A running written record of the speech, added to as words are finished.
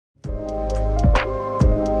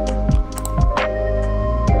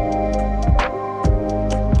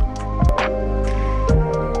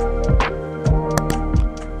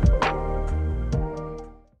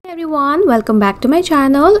everyone, welcome back to my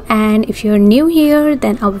channel, and if you're new here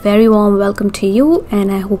then a very warm welcome to you,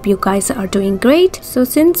 and I hope you guys are doing great. So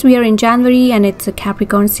since we are in January and it's a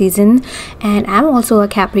Capricorn season and I'm also a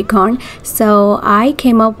Capricorn, so I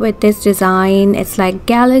came up with this design. It's like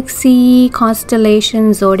galaxy,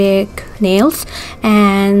 constellation, zodiac nails,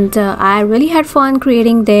 and I really had fun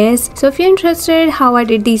creating this. So if you're interested how I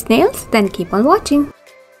did these nails, then keep on watching.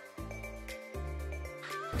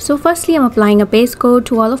 So firstly, I'm applying a base coat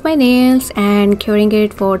to all of my nails and curing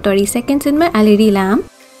it for 30 seconds in my LED lamp.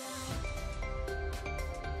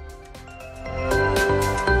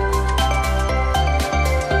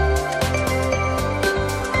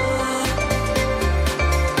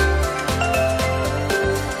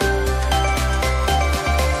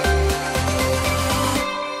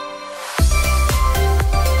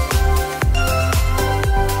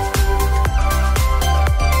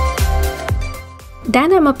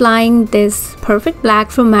 Then I'm applying this Perfect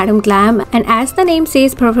Black from Madam Glam, and as the name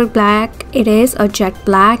says Perfect Black, it is a jet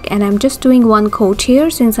black, and I'm just doing one coat here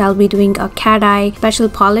since I'll be doing a cat eye special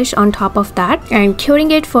polish on top of that and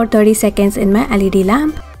curing it for 30 seconds in my LED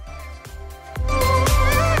lamp.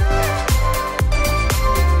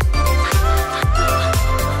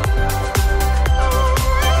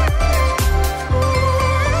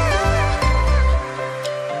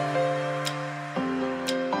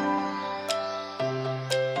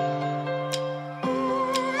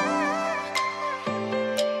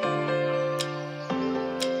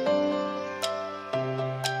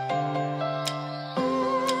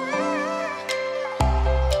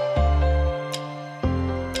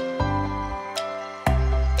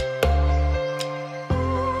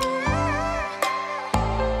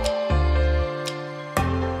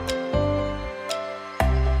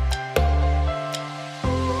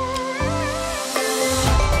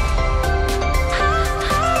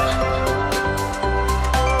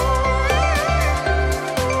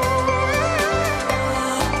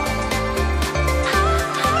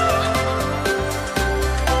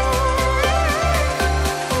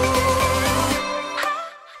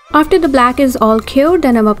 After the black is all cured,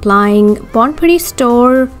 then I'm applying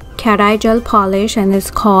bornprettystore cat eye gel polish, and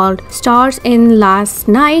it's called Stars in Last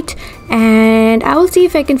Night, and I will see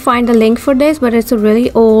if I can find the link for this, but it's a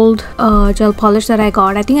really old gel polish that I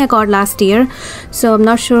think I got last year, so I'm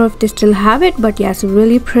not sure if they still have it, but yes,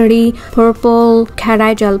 really pretty purple cat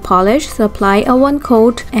eye gel polish. So apply a one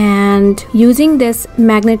coat, and using this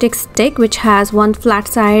magnetic stick which has one flat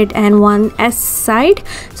side and one S side,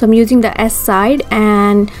 so I'm using the S side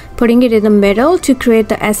and putting it in the middle to create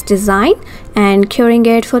the S design and curing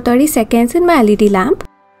it for 30 seconds in my LED lamp.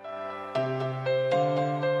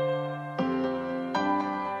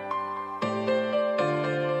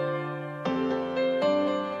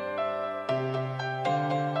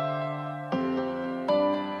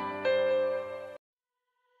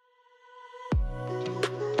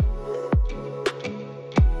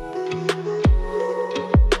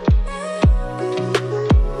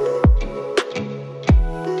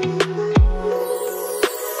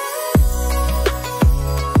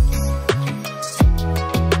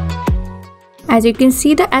 As you can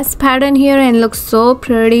see the S pattern here, and looks so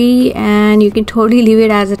pretty, and you can totally leave it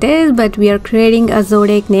as it is, but we are creating a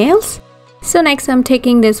zodiac nails. So next I'm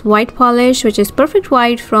taking this white polish, which is Perfect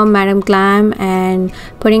White from Madam Glam, and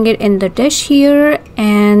putting it in the dish here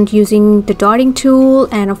and using the dotting tool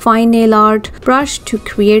and a fine nail art brush to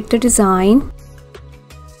create the design.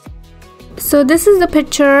 So this is the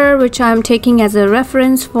picture which I'm taking as a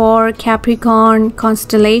reference for Capricorn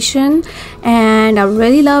Constellation, and I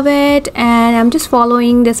really love it, and I'm just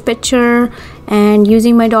following this picture and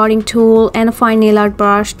using my dotting tool and a fine nail art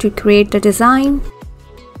brush to create the design.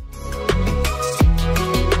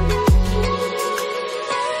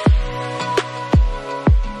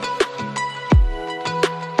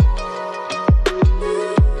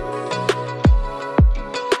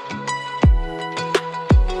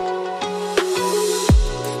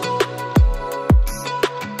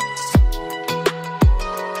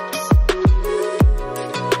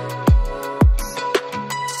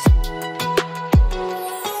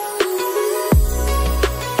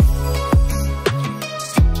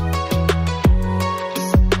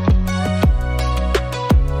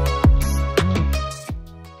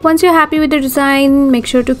 Once you're happy with the design, make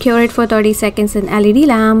sure to cure it for 30 seconds in LED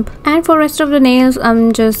lamp. And for rest of the nails,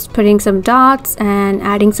 I'm just putting some dots and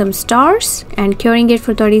adding some stars and curing it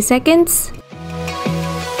for 30 seconds.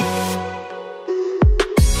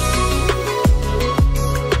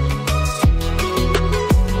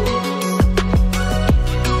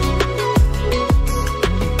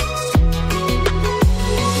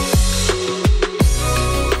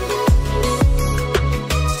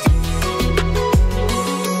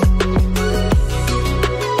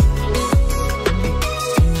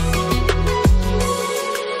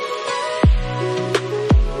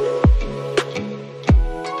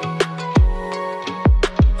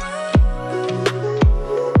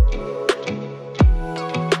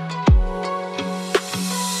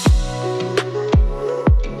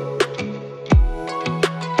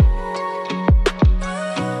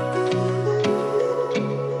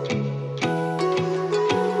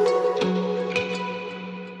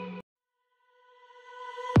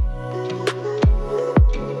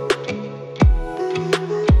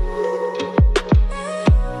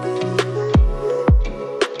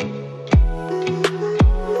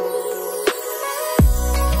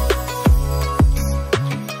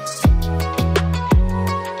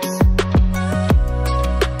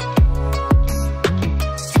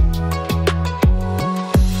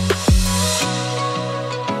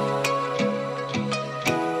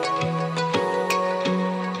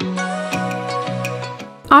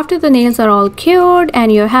 After the nails are all cured and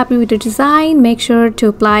you're happy with the design, make sure to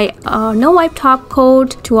apply a no wipe top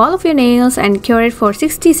coat to all of your nails and cure it for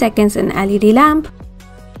 60 seconds in LED lamp.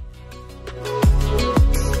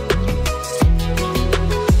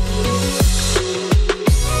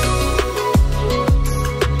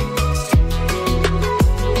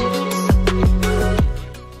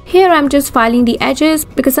 Here I'm just filing the edges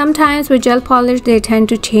because sometimes with gel polish they tend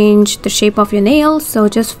to change the shape of your nails, so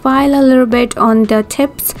just file a little bit on the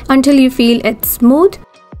tips until you feel it's smooth.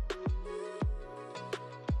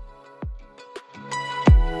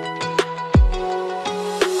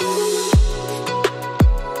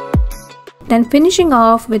 Then finishing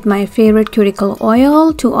off with my favorite cuticle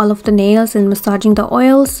oil to all of the nails and massaging the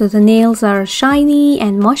oil so the nails are shiny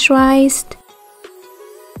and moisturized.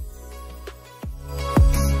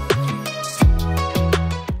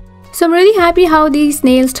 So I'm really happy how these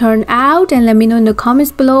nails turned out, and let me know in the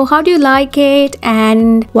comments below how do you like it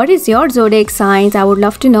and what is your zodiac signs. I would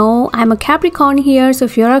love to know. I'm a Capricorn here, so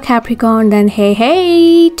if you're a Capricorn then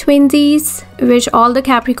hey twinsies. Wish all the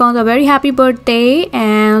Capricorns a very happy birthday,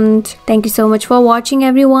 and thank you so much for watching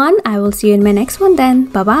everyone. I will see you in my next one then.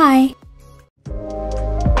 Bye bye.